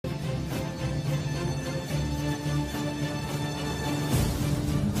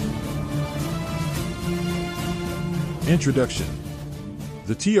Introduction.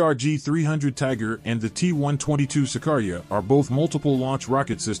 The TRG-300 Tiger and the T122 Sicaria are both multiple launch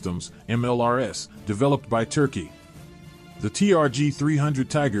rocket systems, MLRS, developed by Turkey. The TRG-300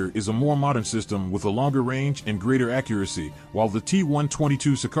 Tiger is a more modern system with a longer range and greater accuracy, while the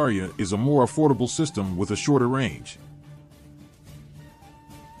T122 Sakarya is a more affordable system with a shorter range.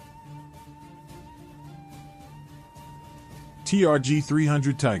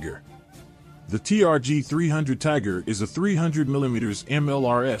 TRG-300 Tiger. The TRG-300 Tiger is a 300mm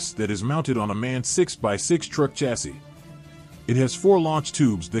MLRS that is mounted on a manned 6x6 truck chassis. It has 4 launch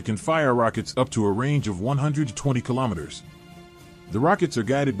tubes that can fire rockets up to a range of 120 kilometers. The rockets are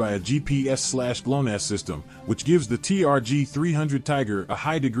guided by a GPS/GLONASS system, which gives the TRG-300 Tiger a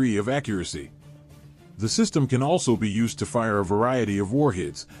high degree of accuracy. The system can also be used to fire a variety of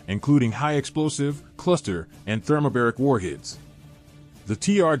warheads, including high explosive, cluster, and thermobaric warheads. The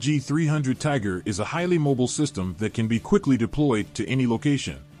TRG-300 Tiger is a highly mobile system that can be quickly deployed to any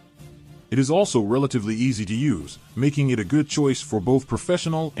location. It is also relatively easy to use, making it a good choice for both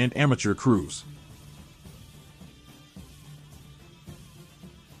professional and amateur crews.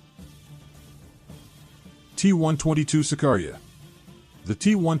 T122 Sakarya. The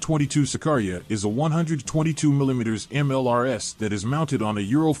T122 Sakarya is a 122mm MLRS that is mounted on a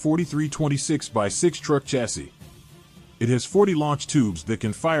Euro 4326x6 truck chassis. It has 40 launch tubes that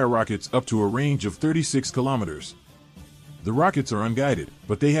can fire rockets up to a range of 36 kilometers. The rockets are unguided,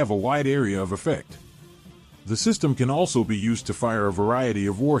 but they have a wide area of effect. The system can also be used to fire a variety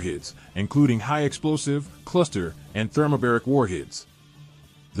of warheads, including high explosive, cluster, and thermobaric warheads.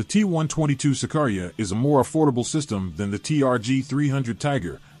 The T122 Sakarya is a more affordable system than the TRG-300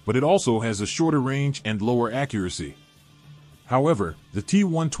 Tiger, but it also has a shorter range and lower accuracy. However, the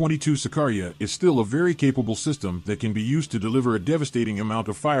T122 Sakarya is still a very capable system that can be used to deliver a devastating amount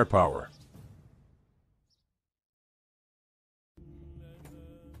of firepower.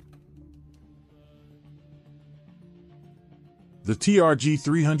 The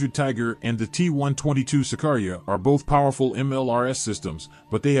TRG-300 Tiger and the T122 Sakarya are both powerful MLRS systems,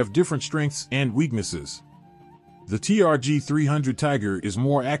 but they have different strengths and weaknesses. The TRG-300 Tiger is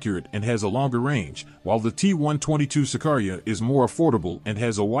more accurate and has a longer range, while the T122 Sakarya is more affordable and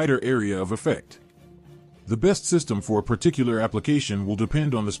has a wider area of effect. The best system for a particular application will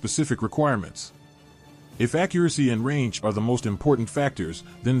depend on the specific requirements. If accuracy and range are the most important factors,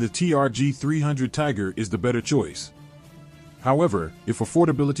 then the TRG-300 Tiger is the better choice. However, if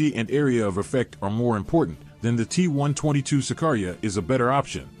affordability and area of effect are more important, then the T122 Sakarya is a better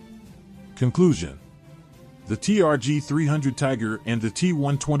option. Conclusion. The TRG-300 Tiger and the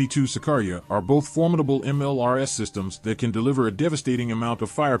T122 Sakarya are both formidable MLRS systems that can deliver a devastating amount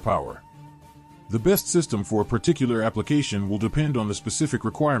of firepower. The best system for a particular application will depend on the specific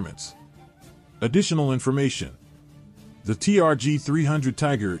requirements. Additional information. The TRG-300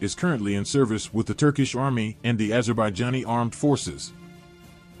 Tiger is currently in service with the Turkish Army and the Azerbaijani Armed Forces.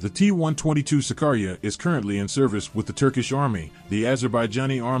 The T122 Sakarya is currently in service with the Turkish Army, the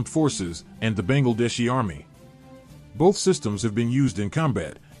Azerbaijani Armed Forces, and the Bangladeshi Army. Both systems have been used in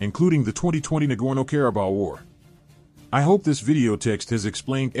combat, including the 2020 Nagorno-Karabakh War. I hope this video text has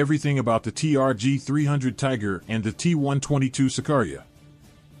explained everything about the TRG-300 Tiger and the T122 Sakarya.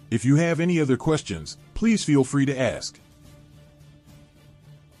 If you have any other questions, please feel free to ask.